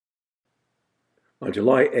On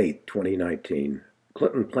July 8, 2019,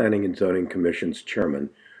 Clinton Planning and Zoning Commission's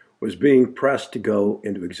chairman was being pressed to go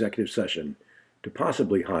into executive session to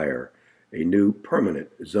possibly hire a new permanent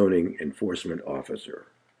zoning enforcement officer.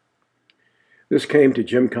 This came to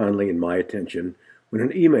Jim Connolly and my attention when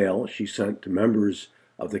an email she sent to members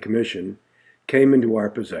of the commission came into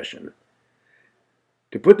our possession.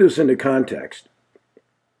 To put this into context,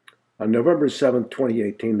 on November 7,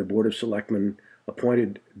 2018, the Board of Selectmen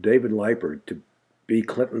appointed David Leipert to be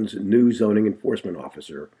Clinton's new zoning enforcement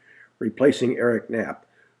officer, replacing Eric Knapp,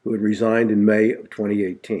 who had resigned in May of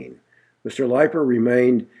 2018. Mr. Leipert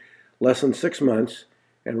remained less than 6 months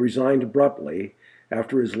and resigned abruptly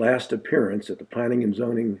after his last appearance at the Planning and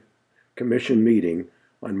Zoning Commission meeting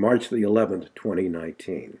on March the 11th,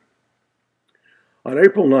 2019. On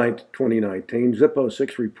April 9th, 2019, ZEO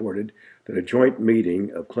 6 reported that a joint meeting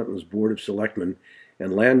of Clinton's Board of Selectmen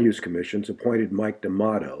and Land Use Commissions appointed Mike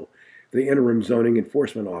D'Amato, the interim zoning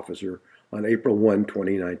enforcement officer, on April 1,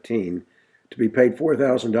 2019, to be paid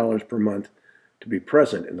 $4,000 per month to be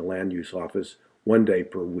present in the Land Use Office 1 day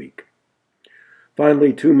per week.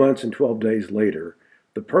 Finally, 2 months and 12 days later,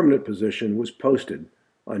 the permanent position was posted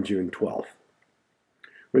on June 12th.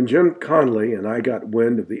 When Jim Connolly and I got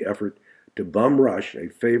wind of the effort to bum rush a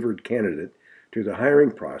favored candidate to the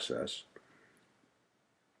hiring process,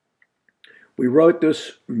 we wrote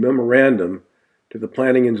this memorandum to the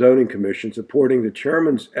Planning and Zoning Commission supporting the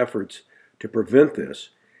chairman's efforts to prevent this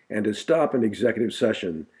and to stop an executive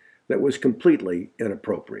session that was completely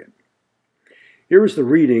inappropriate. Here is the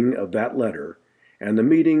reading of that letter and the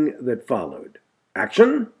meeting that followed.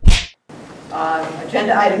 Action?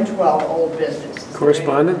 Agenda item 12, old business.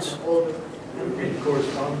 Correspondence?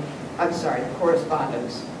 Correspondence? I'm sorry,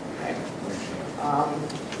 correspondence. Okay.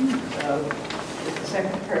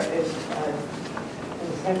 Is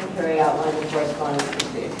the secretary outline the correspondence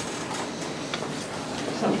received?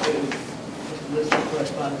 Something, just a list of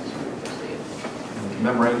correspondence we received.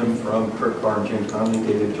 Memorandum from Kurt Carr and James Connolly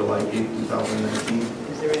dated July 8, 2019.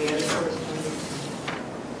 Is there any other correspondence?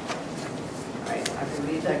 All right, I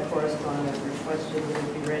believe that correspondence requested that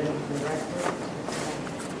it be read into the record.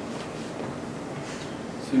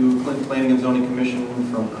 To Clinton Planning and Zoning Commission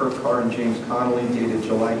from Kurt Carr and James Connolly dated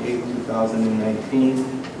July 8, 2019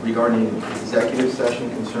 regarding executive session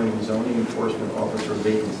concerning zoning enforcement officer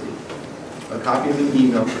vacancy. A copy of an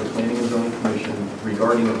email to the Planning and Zoning Commission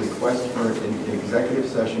regarding a request for an executive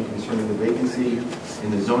session concerning the vacancy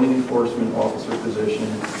in the zoning enforcement officer position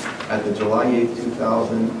at the July 8,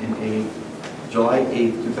 2019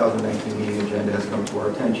 meeting agenda has come to our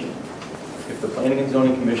attention. If the Planning and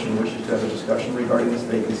Zoning Commission wishes to have a discussion regarding this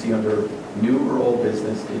vacancy under new or old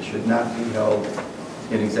business, it should not be held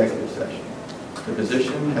in executive session. The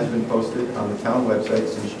position has been posted on the town website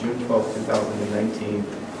since June 12, 2019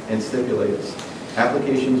 and stipulates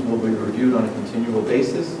applications will be reviewed on a continual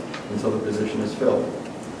basis until the position is filled.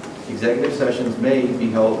 Executive sessions may be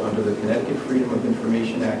held under the Connecticut Freedom of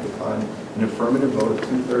Information Act upon an affirmative vote of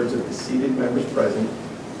 2/3 of the seated members present,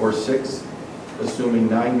 or 6, assuming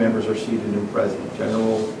 9 members are seated and present.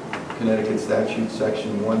 General Connecticut Statute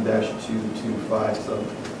Section 1-225,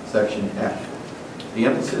 subsection F. The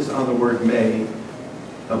emphasis on the word may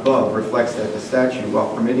above reflects that the statute, while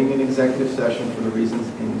permitting an executive session for the reasons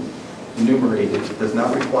enumerated, does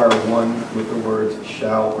not require one with the words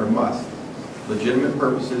shall or must. Legitimate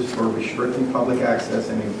purposes for restricting public access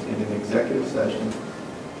in an executive session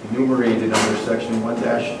enumerated under Section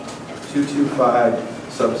 1-225,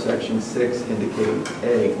 subsection 6 indicate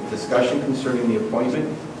A, discussion concerning the appointment,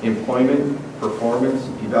 employment, performance,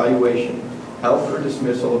 evaluation, health or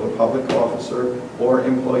dismissal of a public officer or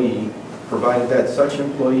employee, provided that such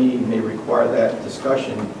employee may require that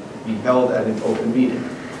discussion be held at an open meeting.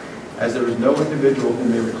 As there is no individual who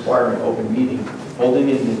may require an open meeting,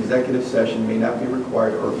 holding an executive session may not be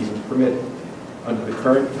required or even permitted. Under the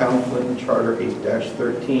current Town of Clinton Charter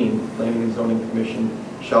 8-13, Planning and Zoning Commission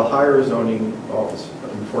shall hire a zoning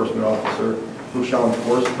enforcement officer who shall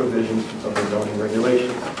enforce provisions of the zoning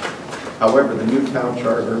regulations. However, the new town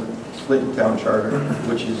charter, Clinton Town Charter,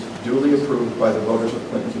 which is duly approved by the voters of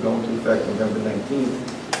Clinton to go into effect November 19,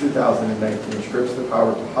 2019, strips the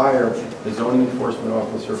power to hire the zoning enforcement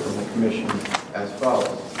officer from the Commission as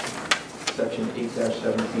follows. Section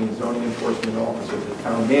 8-17, zoning enforcement officer. The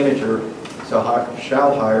town manager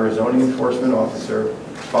shall hire a zoning enforcement officer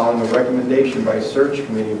following a recommendation by a search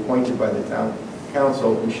committee appointed by the town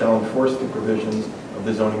council who shall enforce the provisions of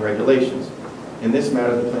the zoning regulations. In this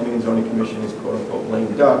matter, the Planning and Zoning Commission is quote-unquote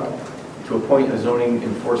lame duck. To appoint a zoning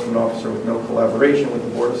enforcement officer with no collaboration with the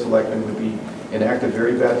Board of Selectmen would be an act of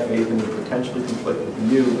very bad faith and would potentially conflict with the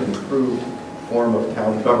new and improved form of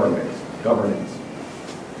town governance.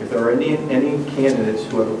 If there are any candidates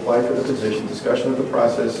who have applied for the position, discussion of the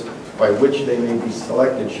process by which they may be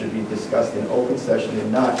selected should be discussed in open session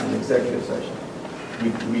and not in executive session.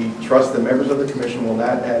 We trust the members of the commission will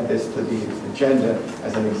not add this to the agenda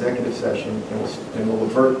as an executive session and will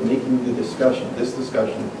avert making this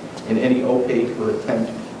discussion in any opaque or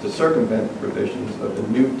attempt to circumvent provisions of the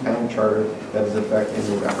new town charter that is in effect in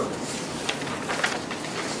November.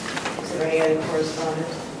 Is there any other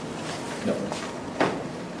correspondence? No.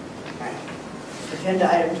 Okay.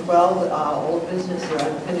 Agenda item 12, old business or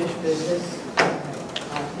unfinished business.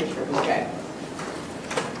 Commissioner Bouquet.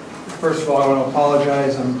 First of all, I want to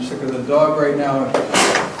apologize. I'm sick of the dog right now. I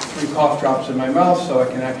have 3 cough drops in my mouth, so I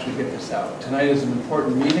can actually get this out. Tonight is an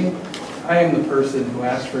important meeting. I am the person who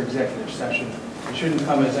asked for executive session. It shouldn't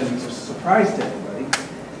come as any surprise to anybody,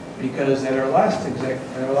 because at our last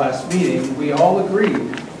meeting, we all agreed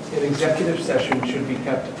that executive session should be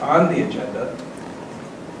kept on the agenda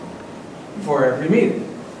for every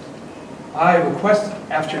meeting. I requested,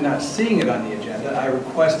 after not seeing it on the agenda, I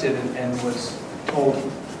requested and was told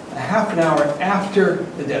a half an hour after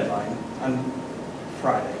the deadline on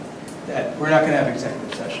Friday that we're not going to have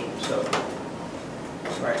executive session. So,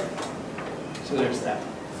 right. So there's that.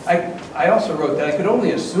 I also wrote that I could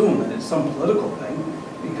only assume that it's some political thing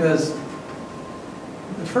because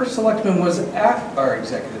the first selectman was at our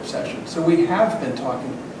executive session. So we have been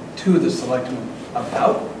talking to the selectman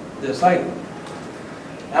about this item.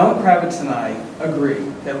 Alan Kravitz and I agree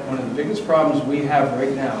that one of the biggest problems we have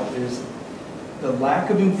right now is the lack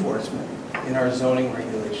of enforcement in our zoning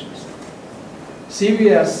regulations.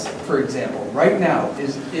 CVS, for example, right now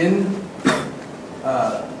is in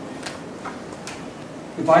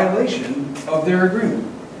violation of their agreement.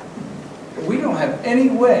 We don't have any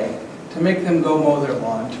way to make them go mow their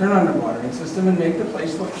lawn, turn on their watering system, and make the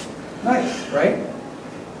place look nice, right?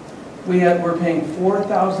 We're paying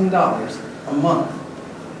 $4,000 a month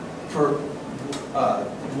for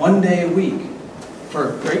 1 day a week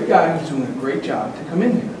for a great guy who's doing a great job to come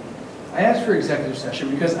in here. I asked for executive session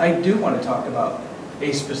because I do want to talk about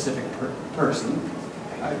a specific person.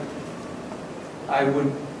 I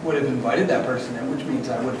would have invited that person in, which means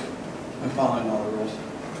I would have been following all the rules.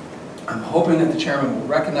 I'm hoping that the chairman will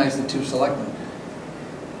recognize the 2 selectmen.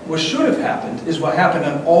 What should have happened is what happened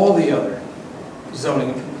on all the other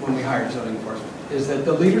zoning, when we hired zoning enforcement, is that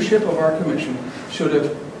the leadership of our commission should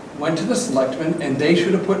have went to the selectmen and they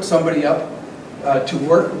should have put somebody up to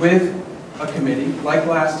work with a committee, like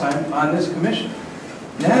last time, on this commission.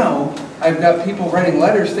 Now, I've got people writing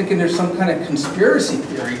letters thinking there's some kind of conspiracy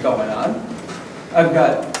theory going on. I've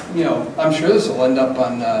got, I'm sure this will end up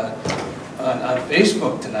on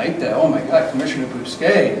Facebook tonight that, oh my God, Commissioner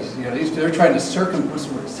Bousquet is, they're trying to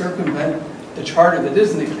circumvent the charter that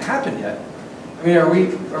isn't even happened yet. I mean,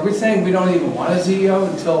 are we saying we don't even want a ZEO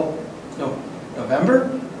until November?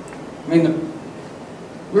 I mean,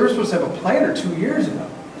 we were supposed to have a planner 2 years ago.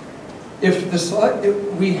 If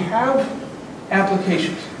we have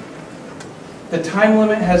applications, the time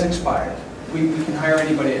limit has expired. We can hire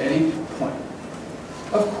anybody at any point.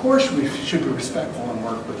 Of course we should be respectful and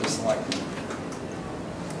work with the selectmen.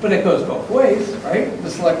 But it goes both ways, right? The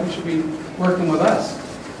selectmen should be working with us.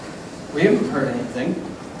 We haven't heard anything,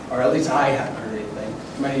 or at least I haven't heard anything,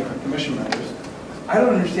 many of our commission members. I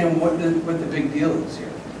don't understand what the big deal is here.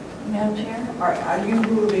 Madam Chair, are you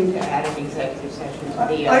moving to add an executive session to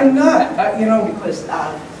the... I'm not, Because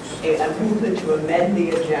a movement to amend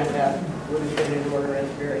the agenda would have been in order at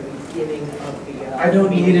the very beginning of the... I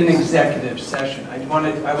don't need an executive session. I'm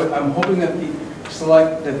hoping that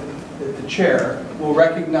the chair will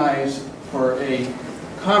recognize for a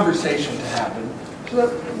conversation to happen so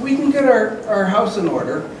that we can get our house in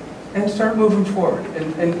order and start moving forward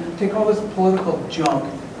and take all this political junk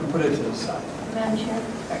and put it to the side. Madam Chair?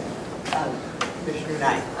 Commissioner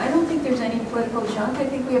Knight. I don't think there's any political junk. I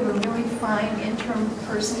think we have a really fine interim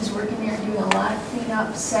person who's working there doing a lot of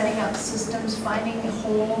cleanup, setting up systems, finding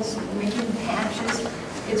holes, making patches.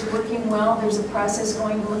 It's working well. There's a process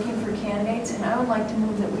going, looking for candidates, and I would like to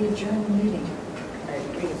move that we adjourn the meeting.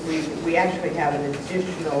 We actually have an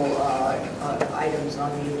additional items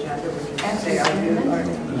on the agenda. We can say our new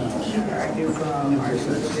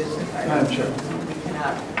business Madam Chair. We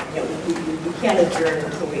cannot, we can't adjourn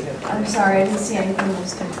until we have... I'm sorry, I didn't see anything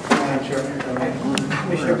listed. Madam Chair.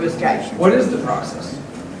 Commissioner Bousquet. What is the process?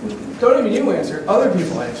 Don't even you answer, other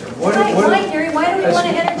people answer. Why, Gary? Why do we want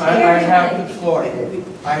to entertain I have the floor. I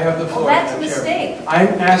have the floor. Well, that's a Madam Chair.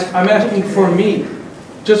 mistake. I'm asking for me,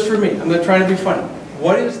 just for me. I'm not trying to be funny.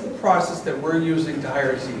 What is the process that we're using to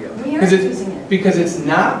hire a ZEO? We are using it. Because it's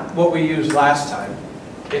not what we used last time.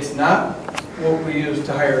 It's not what we used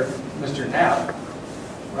to hire Mr. Knapp.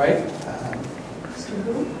 right?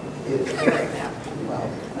 Right now. Well,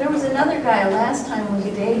 There was another guy last time was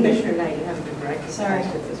Dave. Commissioner Knight, you haven't been recognized Sorry.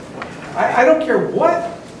 at this point. I don't care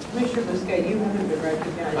what. Commissioner Busquet, you haven't been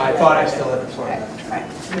recognized. I thought I still had the floor. Okay, right.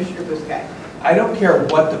 Commissioner Busquet. I don't care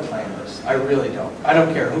what the plan is. I really don't. I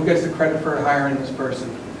don't care who gets the credit for hiring this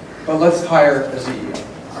person, but let's hire a CEO.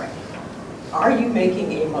 All right. Are you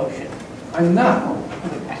making a motion? I'm not. Okay,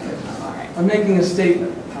 all right. I'm making a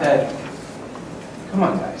statement that, come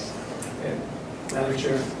on, guys. Madam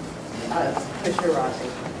Chair. Commissioner Rossi.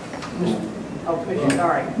 Oh, Commissioner, all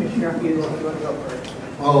right. Commissioner Hughes, you want to go first?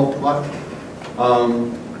 Well,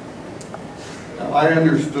 I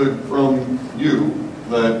understood from you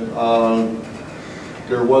that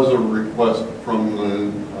there was a request from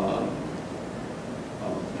the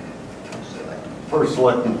first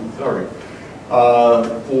selectman, sorry,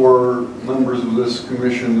 for members of this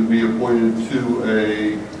commission to be appointed to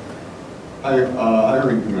a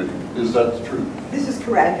hiring committee. Is that true? This is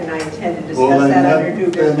correct, and I intend to Well, discuss then that under new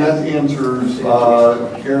then that business.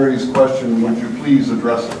 answers Carrie's question. Would you please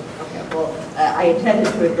address it? Okay, well, I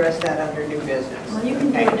intended to address that under new business. Well, you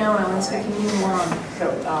can do Okay. it now, Ellen, so we can move along. So,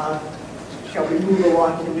 shall we move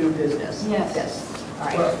along to new business? Yes. Yes, all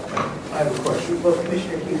right. Well, I have a question. Well,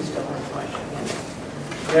 Commissioner Hughes still has a question.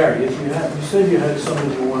 Yes. Gary, if you said you had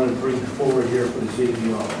something you wanted to bring forward here for the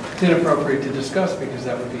ZEO. It's inappropriate to discuss because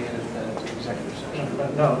that would be an executive session.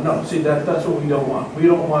 No, see, that's what we don't want. We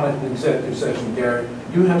don't want an executive session, Gary.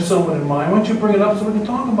 You have someone in mind, why don't you bring it up so we can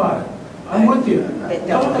talk about it? I'm with you.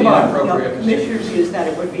 Talk about it. No, Commissioners use that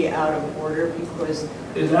it would be out of order because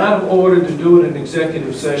It's out of order to do it in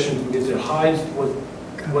executive session because it hides what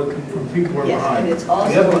from people are Yes, behind. and it's also-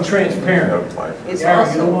 You have to be transparent. it's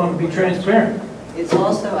Gary, you don't also, want to be transparent. it's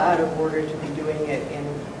also out of order to be doing it in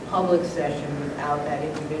public session without that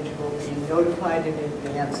individual being notified in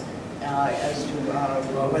advance as to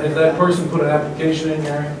whether Has that person put an application in,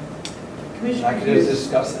 Gary? Commissioner I could just Hughes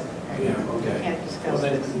discuss it. Yeah, can't okay. Well, discuss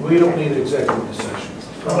then, this. we don't need an executive session.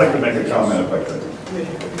 I'd like to make a comment if I could.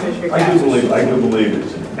 Commissioner I Gassett. do believe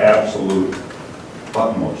it's an absolute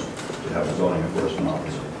utmost to have a zoning enforcement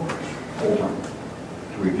officer full-time.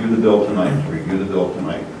 To review the bill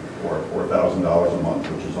tonight, for $4,000 a month,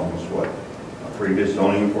 which is almost what a previous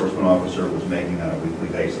zoning enforcement officer was making on a weekly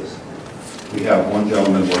basis. We have one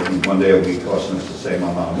gentleman working 1 day a week costing us the same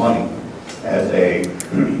amount of money as a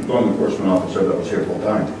zoning enforcement officer that was here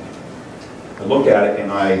full-time. I look at it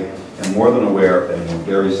and I am more than aware, and when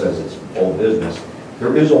Gary says it's old business,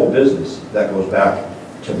 there is old business that goes back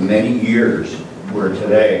to many years where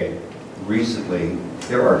today, recently,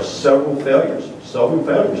 there are several failures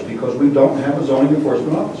because we don't have a zoning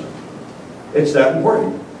enforcement officer. It's that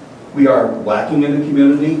important. We are lacking in the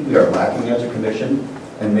community, we are lacking as a commission,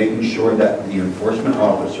 and making sure that the enforcement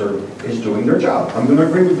officer is doing their job. I'm going to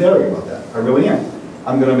agree with Gary about that. I really am.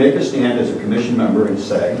 I'm going to make a stand as a commission member and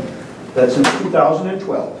say that since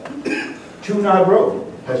 2012, Two Knob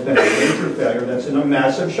Road has been a major failure that's in a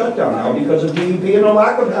massive shutdown now because of DEP and a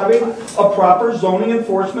lack of having a proper zoning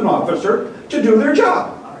enforcement officer to do their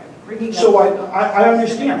job. All right, bringing So up- I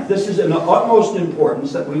understand. This is in the utmost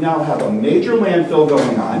importance that we now have a major landfill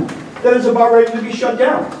going on that is about ready to be shut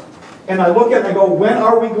down. And I look at it and I go, when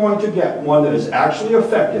are we going to get one that is actually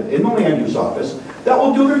effective in the land use office that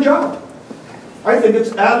will do their job? I think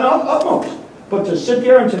it's at an utmost. But to sit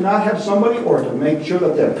there and to not have somebody or to make sure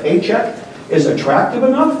that their paycheck is attractive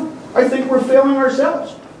enough, I think we're failing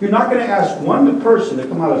ourselves. You're not going to ask one person to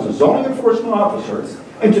come out as a zoning enforcement officer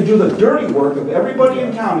and to do the dirty work of everybody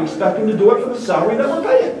in town expecting to do it for the salary that we're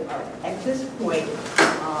paying. All right, at this point,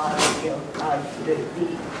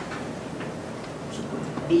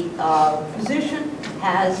 the position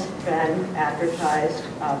has been advertised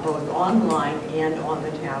both online and on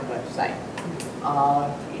the town website.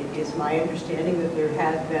 It is my understanding that there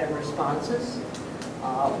have been responses.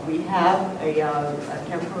 We have a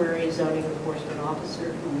temporary zoning enforcement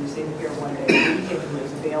officer who is in here 1 day a week and who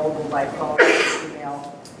is available by phone and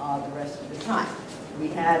email the rest of the time. We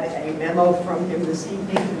had a memo from him this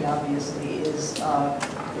evening. He obviously is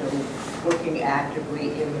working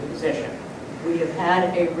actively in the position. We have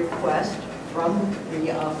had a request from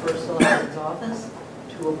the First Selectman's office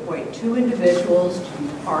to appoint 2 individuals to be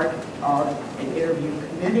part of an interview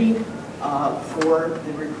committee for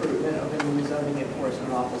the recruitment of a new zoning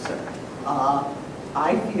enforcement officer.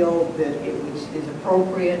 I feel that it is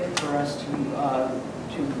appropriate for us to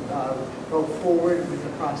go forward with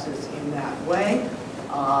the process in that way.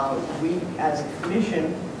 We, as a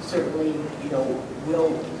commission, certainly,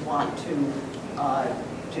 will want to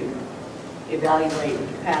evaluate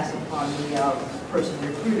and pass upon the person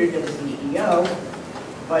recruited as ZEO.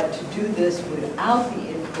 But to do this without the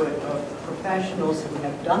input of professionals who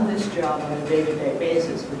have done this job on a day-to-day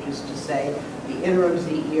basis, which is to say the interim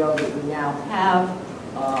ZEO that we now have,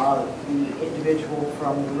 the individual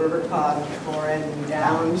from the River Cog, Torrent, and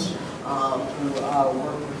Downs, who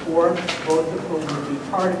worked before, both of whom will be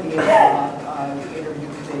part of the interview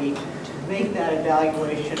committee, to make that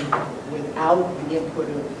evaluation without the input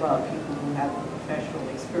of people who have professional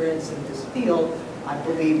experience in this field, I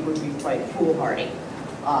believe would be quite foolhardy.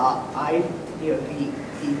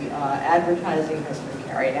 The advertising has been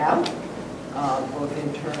carried out, both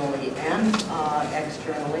internally and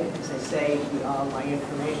externally. As I say, my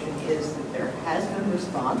information is that there has been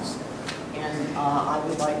response, and I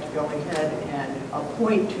would like to go ahead and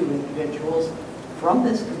appoint 2 individuals from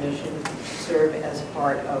this commission to serve as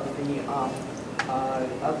part of the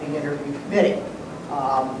interview committee.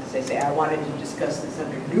 As I say, I wanted to discuss this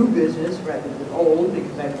under new business rather than old,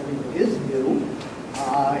 because I believe it is new,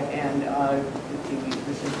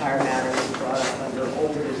 this entire matter was brought up under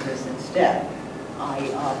old business instead.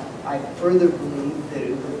 I further believe that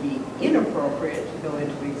it would be inappropriate to go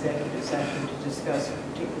into executive session to discuss a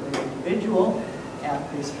particular individual.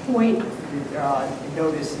 At this point,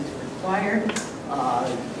 notice is required.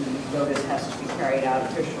 The notice has to be carried out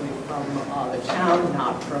officially from the town,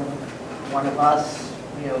 not from one of us,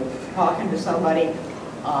 talking to somebody,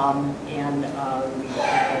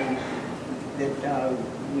 that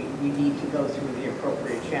we need to go through the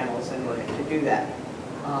appropriate channels in order to do that.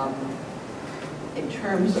 In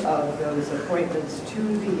terms of those appointments to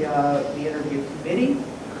the interview committee,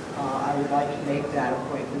 I would like to make that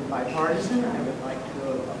appointment bipartisan. I would like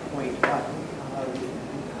to appoint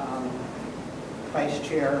Vice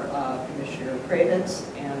Chair Commissioner Kravitz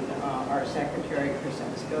and our Secretary, Chris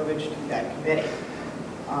Enskovich, to that committee.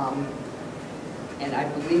 And I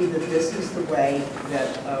believe that this is the way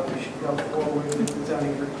that we should go forward with the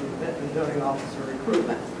zoning recruitment, the zoning officer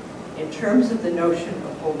recruitment. In terms of the notion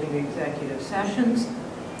of holding executive sessions,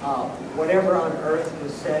 whatever on earth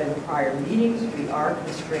was said in prior meetings, we are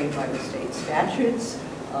constrained by the state statutes.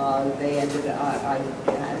 And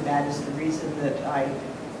that is the reason that I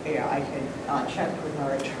can check with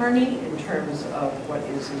our attorney in terms of what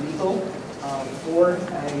is legal for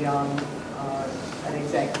an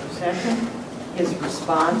executive session. His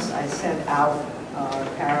response, I sent out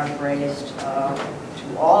paraphrased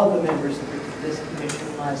to all of the members of this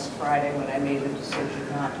commission last Friday when I made the decision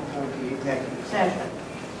not to hold the executive session.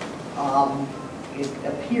 It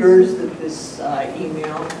appears that this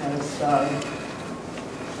email has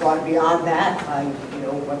gone beyond that.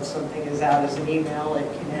 Once something is out as an email, it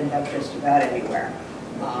can end up just about anywhere.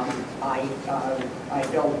 I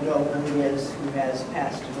don't know who it is who has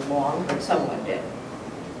passed it along, but someone did.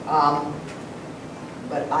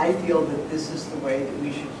 But I feel that this is the way that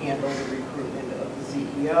we should handle the recruitment of the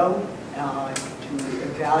ZEO, to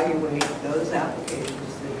evaluate those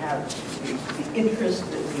applications that have the interest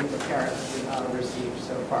that we've apparently received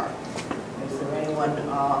so far. Is there anyone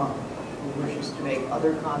who wishes to make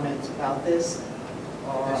other comments about this?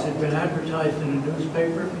 Has it been advertised in a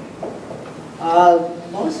newspaper?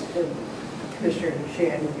 Most of Commissioner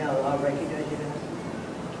Shan, I'll recognize you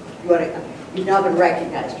now. You've now been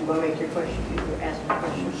recognized. Do you want to make your question? You ask my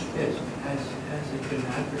question. Yes. Has it been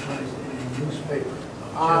advertised in a newspaper?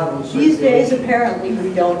 These days, apparently,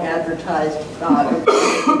 we don't advertise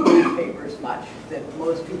newspapers much. That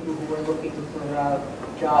most people who are looking for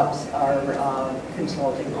jobs are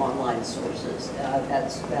consulting online sources.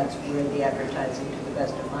 That's where the advertising, to the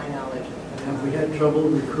best of my knowledge. Have we had trouble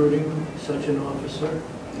recruiting such an officer?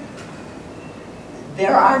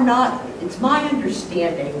 There are not, it's my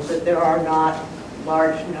understanding that there are not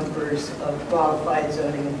large numbers of qualified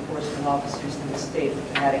zoning enforcement officers in the state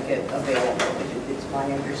of Connecticut available. It's my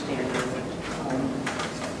understanding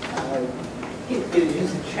that it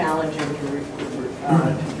is challenging to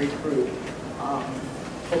recruit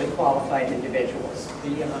fully qualified individuals.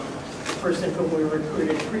 The person whom we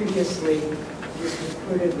recruited previously was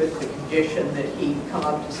recruited with the condition that he come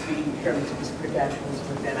up to speed in terms of his credentials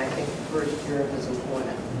within, I think, the first year of his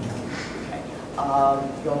employment. Okay.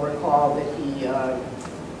 You'll recall that he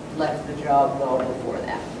left the job well before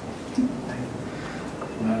that.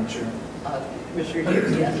 Madam Chair. Commissioner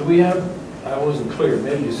Hughes, yes. Do we have, I wasn't clear,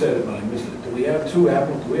 maybe you said it, but I missed it. Do we have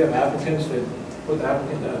applicants that put the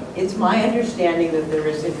applicant down? It's my understanding that there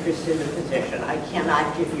is interest in the position. I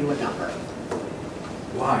cannot give you a number.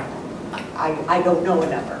 Why? I don't know a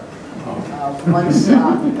number. Oh.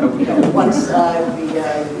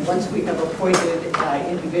 Once we have appointed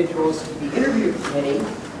individuals to the interview committee,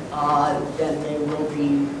 then they will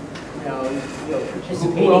be,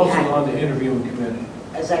 participating. Who else is on the interviewing committee?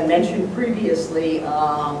 As I mentioned previously,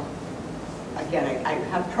 again, I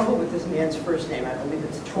have trouble with this man's first name. I believe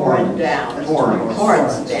it's Torrance Downs.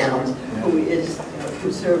 Torrance Downs,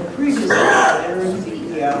 who served previously as interim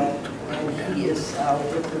ZEO, and he is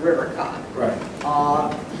with the RiverCog. Right.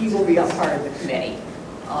 He will be a part of the committee.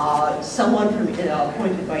 Someone from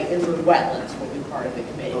appointed by Inland Wetlands will be part of the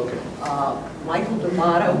committee. Okay. Michael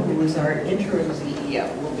D'Amato, who is our interim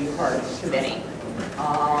ZEO, will be part of the committee.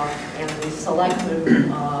 And the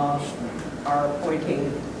selectmen are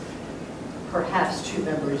appointing perhaps 2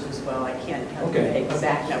 members as well. I can't count the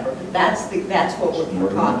exact number, but that's what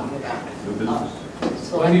we're talking about.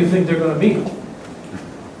 So when do you think they're going to meet?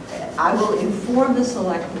 I will inform the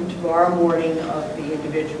selectmen tomorrow morning of the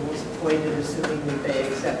individuals appointed, assuming that they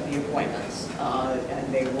accept the appointments,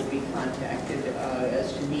 and they will be contacted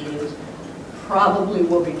as to meetings. Probably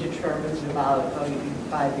will be determined about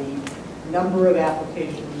by the number of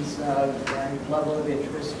applications and level of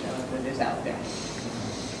interest that is out there.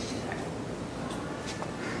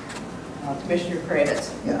 Commissioner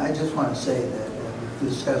Kravitz. Yeah, I just want to say that we've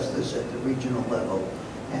discussed this at the regional level,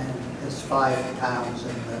 and there's 5 towns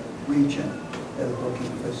in the region that are looking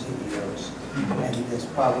for CEOs, and there's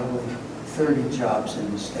probably 30 jobs in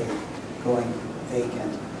the state going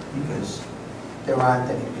vacant because there aren't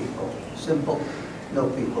any people. Simple, no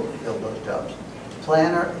people to fill those jobs.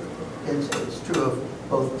 Planner, it's true of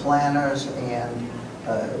both planners and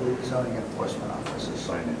zoning enforcement officers.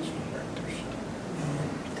 Finance directors.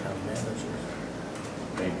 Town managers.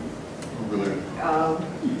 Thank you.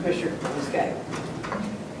 Commissioner Muscat.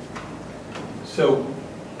 So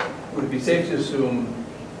would it be safe to assume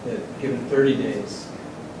that given 30 days,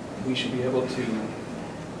 we should be able to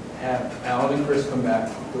have Alan and Chris come back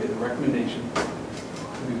with a recommendation to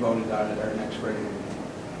be voted on at our next regular meeting?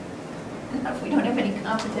 If we don't have any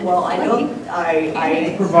competent. Well, I don't,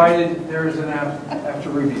 I Provided there is an after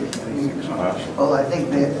review. Well, I think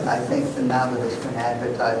that now that it's been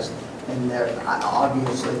advertised, and there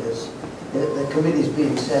obviously the committee's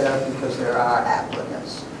being set up because there are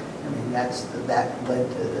applicants. I mean, that led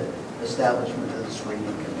to the establishment of the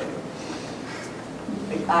screening committee.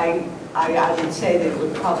 I would say that it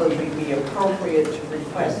would probably be appropriate to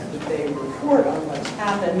request that they report on what's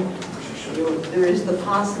happened. There is the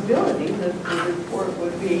possibility that the report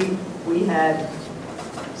would be, we had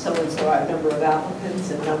so-and-so number of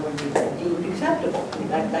applicants and none would be deemed acceptable. I mean,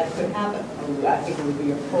 that could happen. I think it would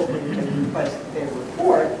be appropriate to request that they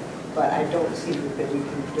report, but I don't see that we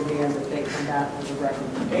can demand that they come back with a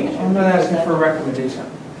recommendation. I'm not asking for a recommendation.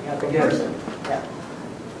 Again, yeah.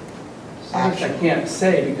 Which I can't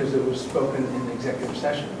say because it was spoken in the executive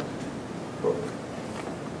session.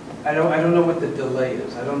 I don't know what the delay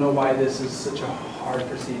is. I don't know why this is such a hard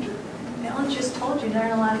procedure. Alan just told you there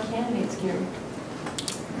aren't a lot of candidates, Gary.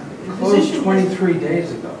 It closed 23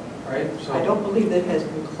 days ago, right? So I don't believe that it has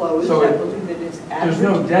been closed. So I believe that it's there's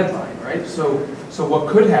no deadline, right? So what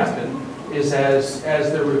could happen is as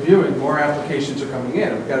they're reviewing, more applications are coming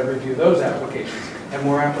in. We've got to review those applications, and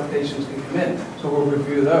more applications can come in. So we'll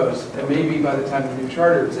review those, and maybe by the time the new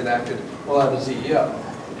charter is enacted, we'll have a ZEO.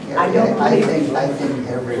 I think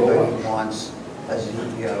everybody wants a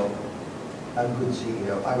ZEO, a good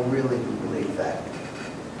ZEO. I really do believe that.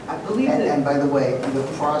 I believe that. And by the way, the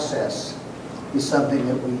process is something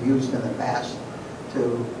that we've used in the past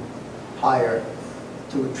to try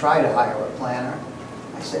to hire a planner.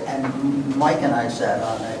 And Mike and I sat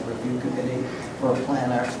on a review committee for a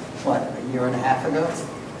planner, what, a year and a half ago?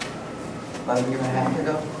 About a year and a half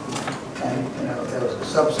ago? And there was a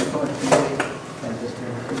subsequent committee, and there's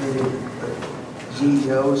been a committee for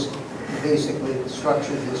ZEOs, basically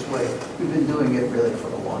structured this way. We've been doing it really for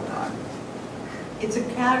a long time. It's a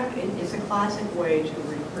classic way to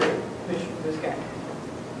recruit. Commissioner Muscat.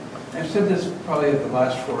 I've said this probably at the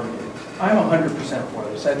last 4 meetings. I'm 100% for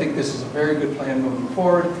this. I think this is a very good plan moving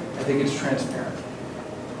forward. I think it's transparent.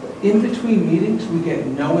 In between meetings, we get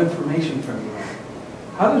no information from you.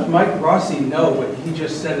 How does Mike Rossi know what he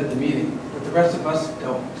just said at the meeting, but the rest of us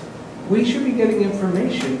don't? We should be getting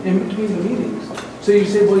information in between the meetings. So you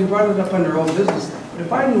say, well, you brought it up under old business. But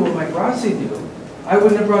if I knew what Mike Rossi knew, I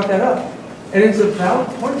wouldn't have brought that up. And it's a valid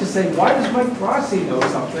point to say, why does Mike Rossi know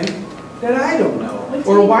something that I don't know?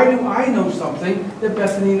 Or why do I know something that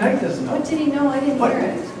Bethany Knight doesn't know? What did he know? I didn't hear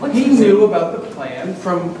it. He knew about the plan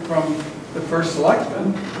from the first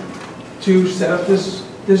selectman to set up this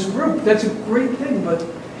group. That's a great thing, but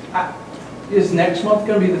is next month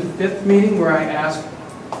going to be the 5th meeting where I ask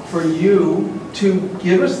for you to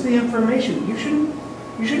give us the information? You shouldn't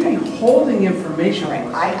be holding information. Right.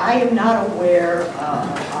 I am not aware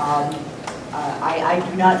I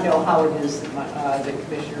do not know how it is that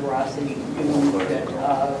Commissioner Rossi knew that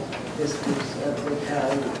this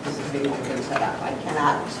committee had been set up. I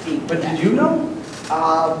cannot speak. But did you know?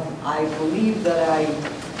 I believe that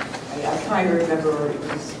I'm trying to remember, it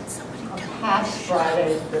was past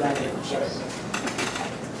Friday that I did, yes.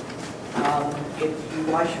 If you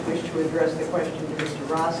wish to address the question to Mr.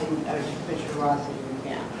 Rossi, Commissioner Rossi, you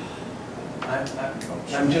can.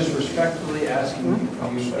 I'm just respectfully asking you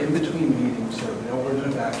in between meetings, so we know we're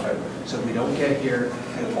doing backfire, so we don't get here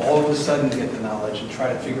and all of a sudden get the knowledge and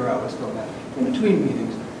try to figure out what's going on. In between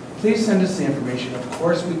meetings, please send us the information. Of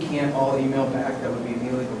course, we can't all email back, that would be an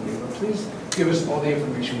illegal way, but please give us all the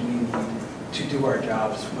information we need to do our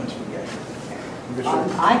jobs once we get here.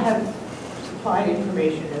 I have supplied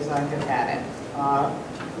information as I have had it.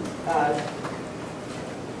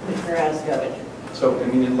 Commissioner Askovich. So, I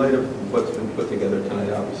mean, in light of what's been put together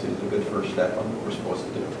tonight, obviously, is a good first step on what we're supposed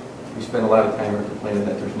to do. We spend a lot of time complaining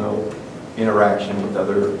that there's no interaction with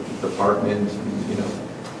other departments and,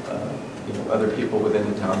 other people within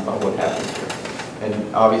the town about what happens here.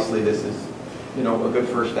 And obviously, this is, a good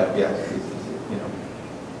first step, yes. This is,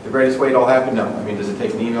 the greatest way it all happened? No. I mean, does it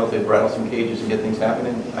take an email to rattle some cages and get things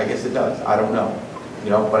happening? I guess it does. I don't know.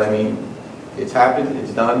 But I mean, it's happened,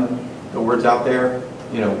 it's done, the word's out there.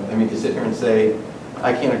 To sit here and say,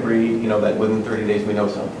 I can't agree, that within 30 days we know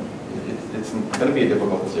something. It's going to be a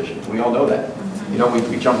difficult decision. We all know that.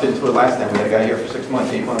 We jumped into it last time. We had a guy here for 6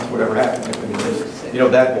 months, 8 months, whatever happened. I mean,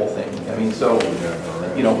 that whole thing. So,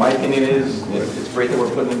 my opinion is, it's great that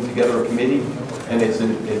we're putting together a committee, and it's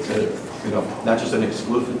not just an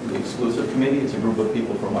exclusive committee, it's a group of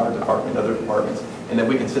people from our department, other departments, and that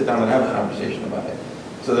we can sit down and have a conversation about it.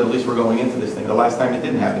 So that at least we're going into this thing. The last time it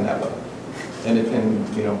didn't happen that way.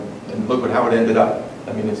 And look at how it ended up.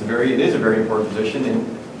 I mean, it is a very important position,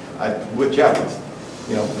 and with Jeff, it's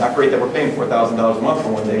not great that we're paying $4,000 a month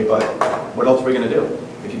for one day, but what else are we going to do?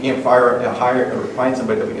 If you can't hire or find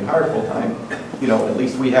somebody that we can hire full time, at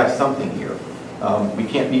least we have something here. We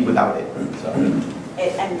can't be without it. So.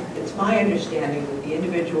 And it's my understanding that the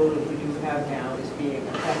individual that we do have now is being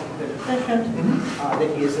effective and efficient,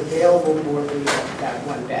 that he is available more than that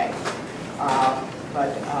one day.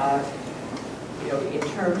 In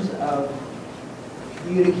terms of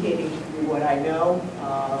communicating to you what I know,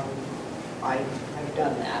 I have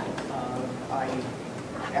done that.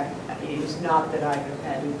 It is not that I have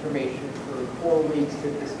had information for 4 weeks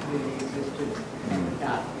that this committee existed and did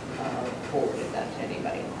not forwarded that to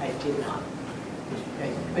anybody. I did not.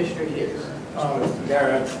 Okay, Commissioner Hughes.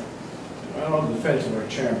 Gary, I'm on the defense of our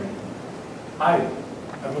chairman. I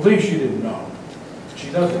believe she didn't know. She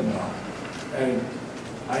doesn't know. And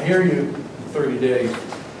I hear you 30 days,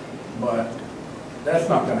 but that's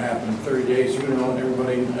not going to happen in 30 days.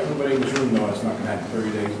 Everybody in this room knows it's not going to happen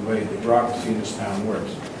 30 days the way the bureaucracy in this town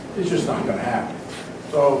works. It's just not going to happen.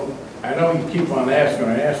 So I know you keep on asking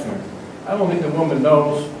her. I don't think the woman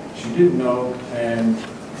knows. She didn't know, and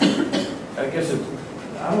I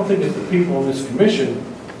don't think it's the people in this commission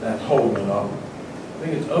that's holding it up. I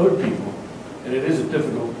think it's other people, and it is a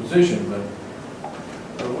difficult position, but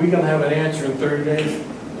are we going to have an answer in 30 days?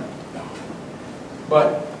 No.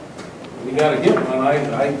 But we got to get one. I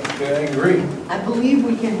agree. I believe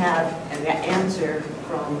we can have an answer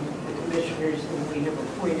from the commissioners who we have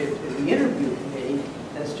appointed to the interview committee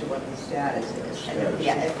as to what the status is. And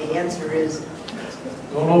if the answer is...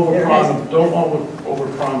 Don't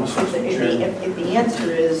overpromise. If the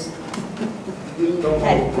answer is we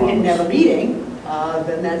didn't have a meeting,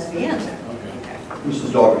 then that's the answer.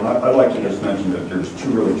 Mrs. Dawkins, I'd like to just mention that there's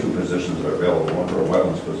two positions that are available. One for a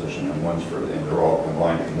wetlands position and and they're all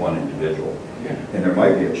combined in one individual. Yeah. And there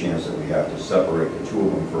might be a chance that we have to separate the two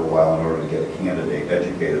of them for a while in order to get a candidate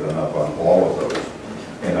educated enough on all of those.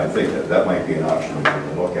 And I think that might be an option we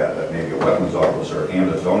can look at, that maybe a wetlands officer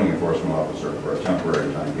and a zoning enforcement officer for a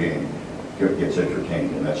temporary time being gets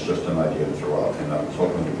entertained. And that's just an idea to throw out. And I was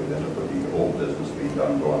hoping we could end up with the old business being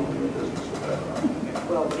done, going to new business with that.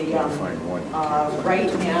 Well,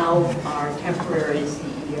 right now, our temporary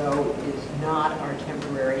CEO is not our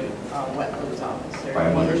temporary wetlands officer.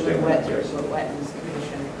 I understand that, yes. The Wetlands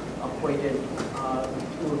Commission appointed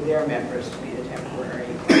 2 of their members to be the temporary.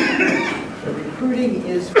 The recruiting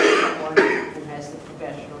is for someone who has the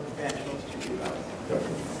professional credentials to do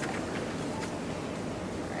both.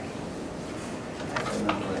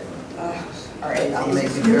 All right. I'll Is make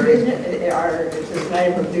this it new very- business? Is this an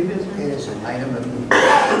item of new business? It is an item of new Is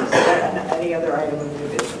there any other item of new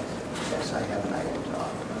business? Yes, I have an item to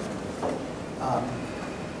offer.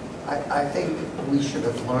 I think we should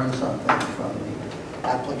have learned something from the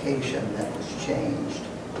application that was changed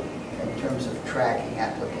in terms of tracking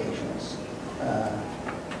applications.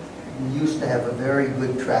 we used to have a very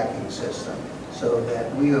good tracking system, so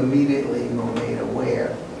that we immediately were made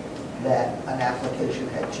aware that an application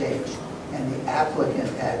had changed, and the applicant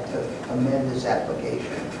had to amend his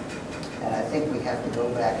application. And I think we have to go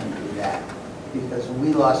back and do that, because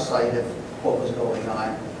we lost sight of what was going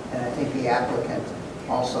on, and I think the applicant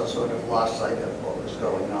also sort of lost sight of what was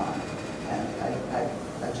going on. And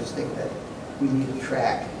I just think that we need to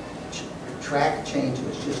track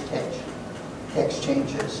changes, just text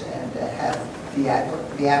changes, and have the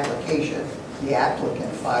application, the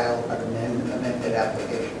applicant file an amended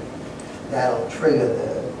application. That'll trigger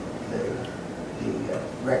the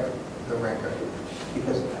record,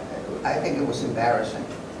 because I think it was embarrassing.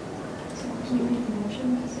 So can you make a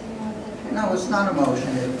motion to say you want that? No, it's not a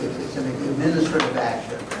motion, it's an administrative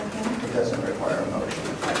action. Okay. It doesn't require a motion.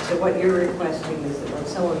 Right, so what you're requesting is that when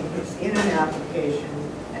someone puts in an application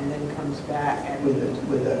and then comes back and With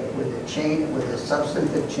a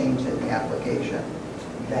substantive change in the application,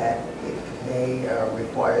 that they are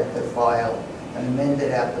required to file an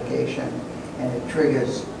amended application, and it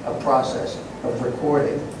triggers a process of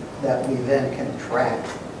recording that we then can track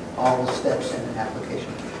all the steps in an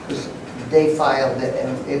application. Because they filed it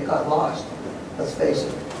and it got lost, let's face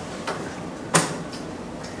it.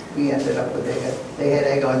 We ended up with, they had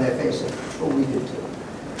egg on their faces, but we did too.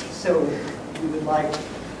 so we would like,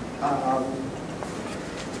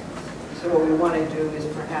 so what we want to do is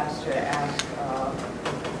perhaps to ask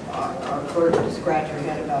our clerk to scratch her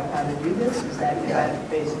head about how to do this? Is that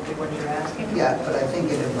basically what you're asking? Yeah, but I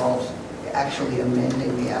think it involves actually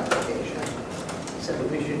amending the application. So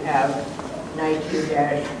that we should have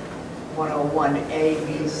 19-101A,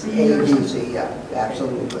 B, C A, or B, something? C, yeah,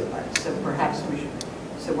 absolutely. So perhaps we should,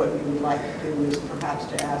 so what we would like to do is perhaps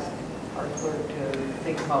to ask our clerk to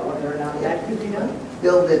think about whether or not that could be done?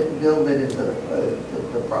 Build it into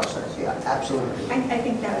the process, yeah, absolutely. I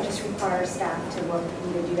think that would just require staff to work with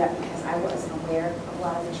me to do that, because I wasn't aware of a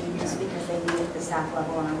lot of the changes because they meet at the staff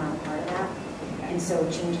level and I'm not a part of that. And so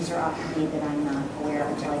changes are often made that I'm not aware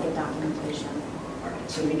of until I get documentation.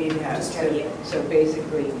 So we need to have, Distribute. so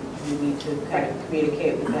basically, we need to kind of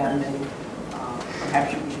communicate with them, and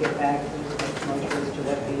perhaps you can get back to as much as to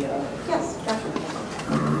what the... Yes, definitely.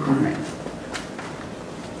 Right.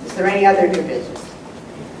 Is there any other new business?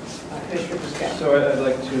 Commissioner Piscatty. So I'd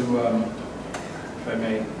like to, if I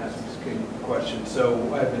may, ask Ms. King a question.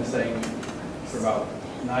 So I've been saying for about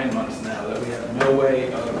 9 months now that we have no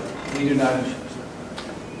way of, we do not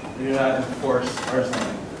enforce our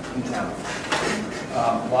zoning in town.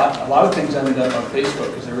 A lot of things ended up on Facebook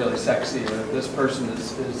because they're really sexy, or this person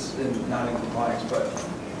is not in compliance, but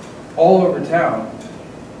all over town,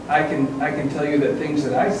 I can tell you that things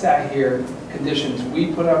that I sat here, conditions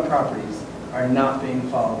we put on properties are not being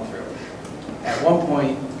followed through. At one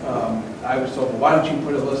point, I was told, well, why don't you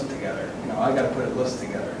put a list together? You know, I got to put a list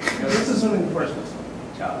together. You know, this is an enforcement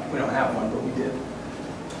job. We don't have one, but we did.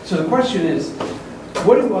 So the question is,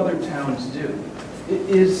 what do other towns do?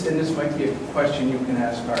 Is, and this might be a question you can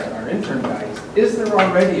ask our intern guys, is there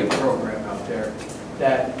already a program out there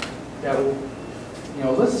that will, you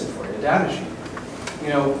know, list it for you, a data sheet? You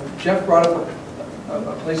know, Jeff brought up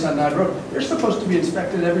a place on Nod Road. They're supposed to be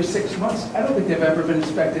inspected every 6 months. I don't think they've ever been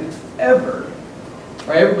inspected, ever.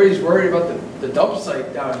 Right? Everybody's worried about the dump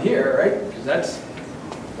site down here, right? Because that's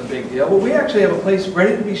a big deal. Well, we actually have a place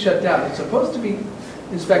ready to be shut down. It's supposed to be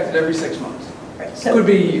inspected every 6 months. Right. So, could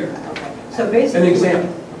be a year. Okay. So basically, An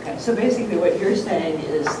example. Okay. So basically, what you're saying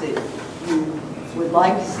is that you would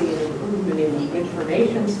like to see an improvement in the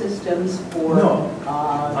information systems for. No,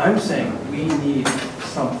 I'm saying we need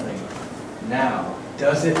something now.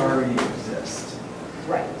 Does it already exist?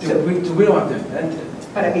 Right. So we don't have to invent it.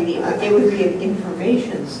 But I mean, it would be an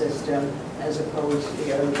information system as opposed to,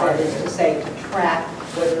 you know, that is to say, to track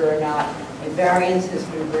whether or not a variance has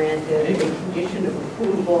been granted, a condition of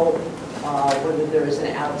approval, whether there is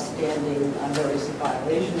an outstanding notice of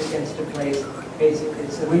violation against a place, basically.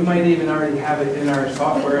 So We might even already have it in our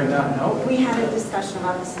software and not know it. We had a discussion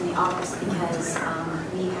about this in the office because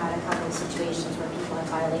we had a couple of situations where people had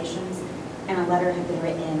violations and a letter had been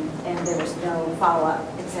written and there was no follow-up.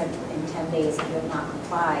 It said in 10 days if you have not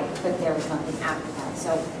complied, but there was nothing after that.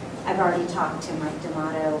 So I've already talked to Mike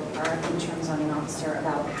D'Amato, our interim zoning officer,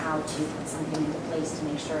 about how to put something into place to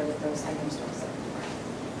make sure that those items don't slip through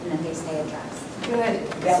and that they stay addressed. Good.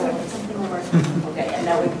 So it's something we're working on. Okay, and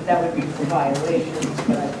that would be for violations,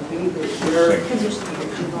 but I believe that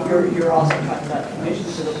you're also talking about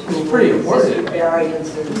conditions of approval. It's pretty important. Existing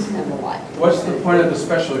variances and the like. What's the point of the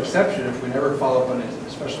special exception if we never follow up on a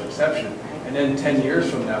special exception? And then 10 years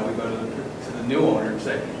from now, we go to the new owner and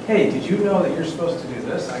say, hey, did you know that you're supposed to do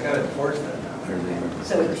this? I got to enforce that now.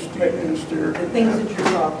 So the things that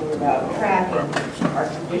you're talking about tracking are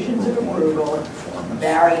conditions of approval,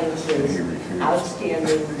 variances,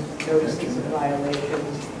 outstanding notices of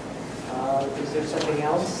violations. Is there something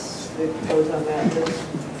else that goes on that list?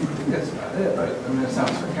 I think that's about it, right? I mean, it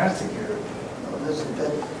sounds sarcastic here.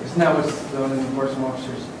 Isn't Isn't that what zoning enforcement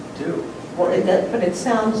officers do? Well, but it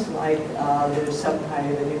sounds like there's some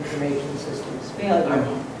kind of an information systems failure,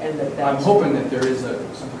 and that's... I'm hoping that there is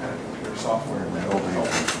some kind of computer software that will help.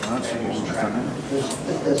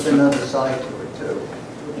 there's another side to it too.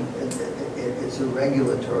 It's a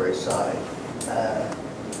regulatory side.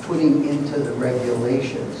 Putting into the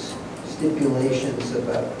regulations stipulations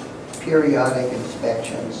about periodic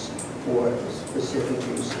inspections for specific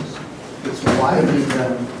uses. It's widely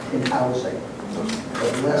done in housing,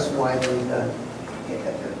 but less widely done,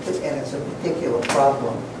 and it's a particular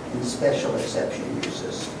problem in special exception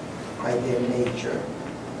uses by their nature.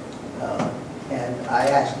 And I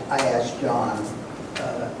asked John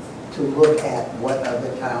to look at what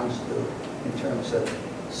other towns do in terms of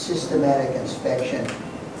systematic inspection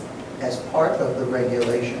as part of the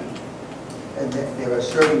regulation. And there are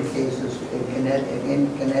certain cases in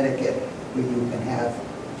Connecticut where you can have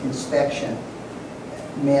inspection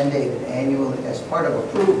mandated annually as part of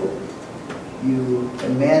approval. You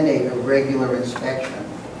can mandate a regular inspection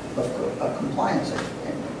of a compliance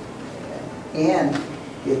inspection. And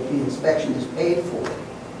if the inspection is paid for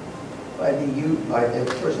by the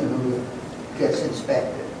person who gets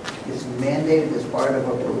inspected, it's mandated as part of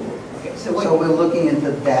approval. Okay, so we're looking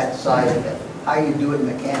into that side of it, how you do it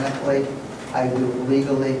mechanically, how you do it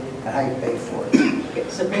legally, and how you pay for it. Okay,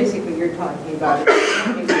 so basically you're talking about a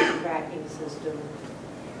tracking system,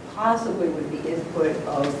 possibly with the input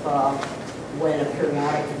of when a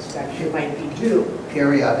periodic inspection might be due.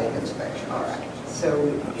 Periodic inspection. All right. So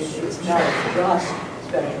it's not just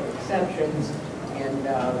special exceptions and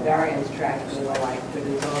variance tracking and the like, but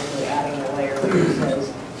it's also adding a layer that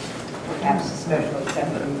says perhaps a special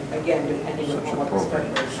exception, again, depending upon what the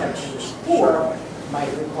special exception is for,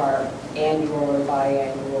 might require annual or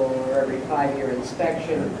biannual or every 5-year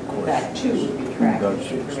inspection. That too would be tracked in the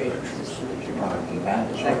information system that you're talking about.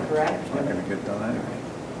 Is that correct? It's not going to get done anyway.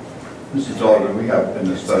 Mrs. Alden, we have in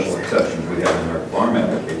the special exceptions we have in our farm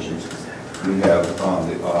applications, we have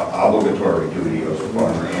the obligatory duty of the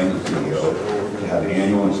farmer and the ZEO to have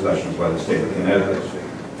annual inspections by the state of Connecticut.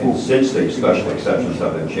 And since the special exceptions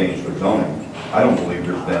have been changed for zoning, I don't believe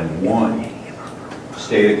there's been one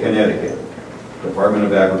state of Connecticut Department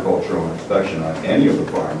of Agricultural inspection on any of the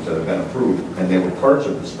farms that have been approved, and they were parts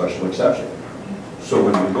of the special exception. So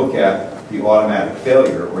when we look at the automatic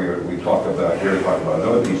failure, where we talk about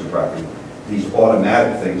another piece of property, these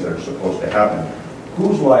automatic things that are supposed to happen,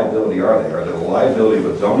 whose liability are they? Are they the liability of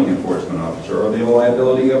a zoning enforcement officer, or are they the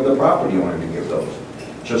liability of the property owner to give those?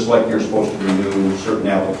 Just like you're supposed to renew certain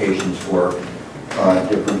applications for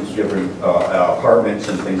different apartments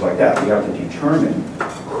and things like that, we have to determine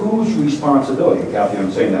whose responsibility. Kathy,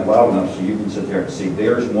 I'm saying that loud enough so you can sit there and see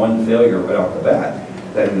there's one failure right off the bat,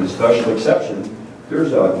 that in the special exception,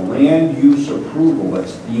 there's a land use approval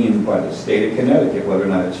that's deemed by the state of Connecticut, whether or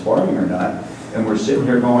not it's farming or not, and we're sitting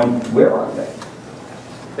here going, where are they?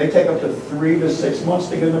 They take up to 3 to 6 months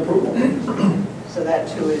to get an approval. So that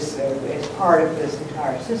too is part of this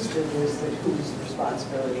entire system, is that whose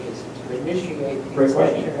responsibility is to initiate the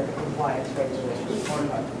inspection of the compliance regulations we're talking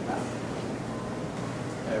about.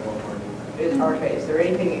 I have one more. Is there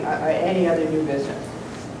anything, any other new business?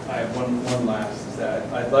 I have one last, is that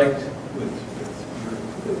I'd like, with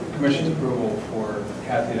your commission's approval for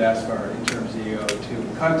Kathy Daskar, interim ZEO, to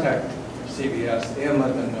contact CBS and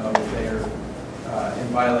let them know that they are in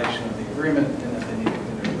violation of the agreement and that they need to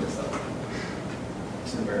continue with stuff.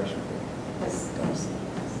 It's an embarrassment.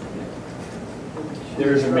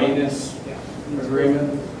 There's a maintenance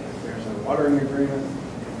agreement, there's a watering agreement,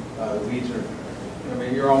 the weeds are, I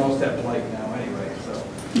mean, you're almost at Blake now anyway, so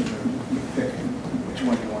you pick which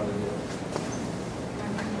one you want to do.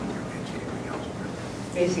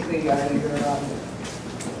 Basically, your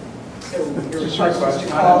Just request is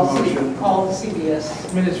to call the CBS.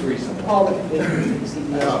 I mean, it's recent. Call the commissioners and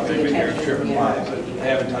CBS. I don't think pay they've been attention driven to the by NRC. it, but they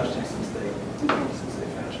haven't touched it since they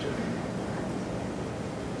finished it.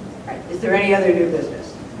 All right. Is there any other new business?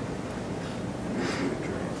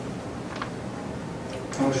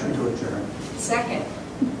 Motion to adjourn. Second,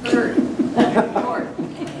 third, fourth.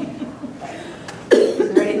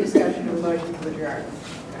 Is there any discussion of a motion to adjourn?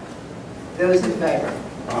 Those in favor?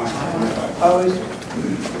 Opposed?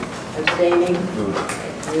 Abstaining? We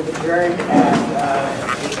have adjourned at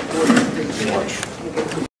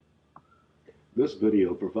 8:43. This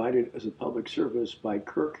video provided as a public service by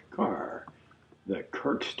Kirk Carr, The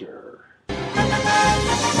Kirkster.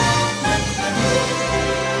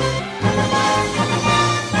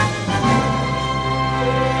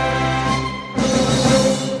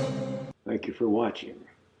 Thank you for watching.